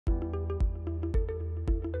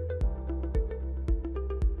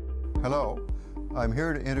Hello, I'm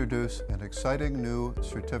here to introduce an exciting new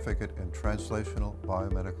certificate in Translational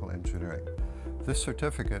Biomedical Engineering. This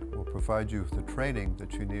certificate will provide you with the training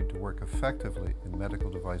that you need to work effectively in medical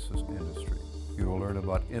devices industry. You will learn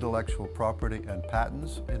about intellectual property and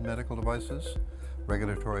patents in medical devices,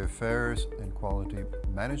 regulatory affairs and quality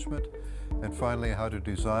management, and finally how to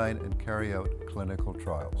design and carry out clinical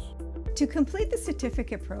trials. To complete the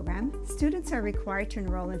certificate program, students are required to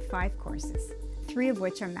enroll in 5 courses, 3 of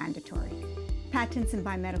which are mandatory: Patents in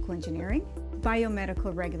Biomedical Engineering,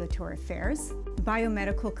 Biomedical Regulatory Affairs,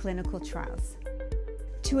 Biomedical Clinical Trials.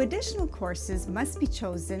 2 additional courses must be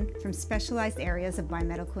chosen from specialized areas of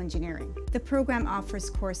biomedical engineering. The program offers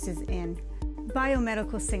courses in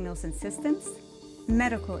Biomedical Signals and Systems,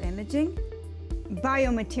 Medical Imaging,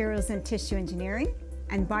 Biomaterials and Tissue Engineering,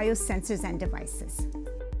 and Biosensors and Devices.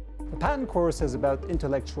 The patent course is about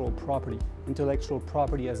intellectual property. Intellectual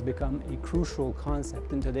property has become a crucial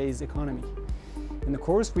concept in today's economy. In the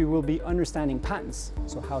course, we will be understanding patents,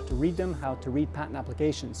 so how to read them, how to read patent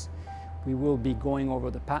applications. We will be going over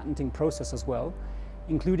the patenting process as well,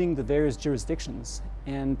 including the various jurisdictions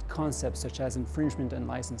and concepts such as infringement and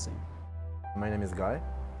licensing. My name is Guy.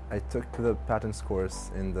 I took the patents course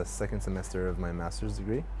in the 2nd semester of my master's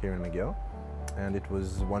degree here in McGill, and it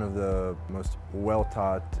was one of the most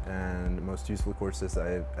well-taught and most useful courses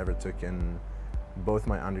I ever took in both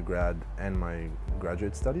my undergrad and my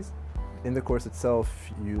graduate studies. In the course itself,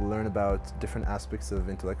 you learn about different aspects of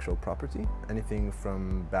intellectual property, anything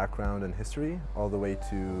from background and history, all the way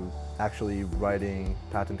to actually writing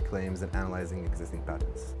patent claims and analyzing existing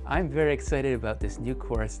patents. I'm very excited about this new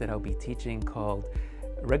course that I'll be teaching called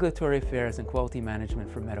Regulatory Affairs and Quality Management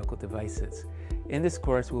for Medical Devices. In this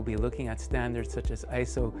course, we'll be looking at standards such as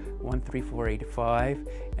ISO 13485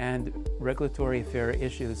 and regulatory affair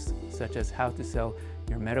issues such as how to sell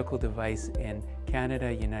your medical device in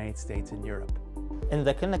Canada, United States, and Europe. In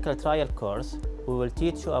the clinical trial course, we will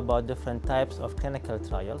teach you about different types of clinical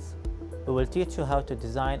trials. We will teach you how to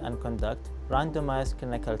design and conduct randomized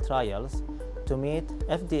clinical trials to meet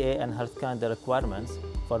FDA and Health Canada requirements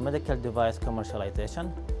for medical device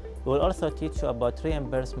commercialization. We will also teach you about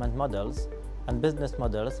reimbursement models and business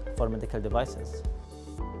models for medical devices.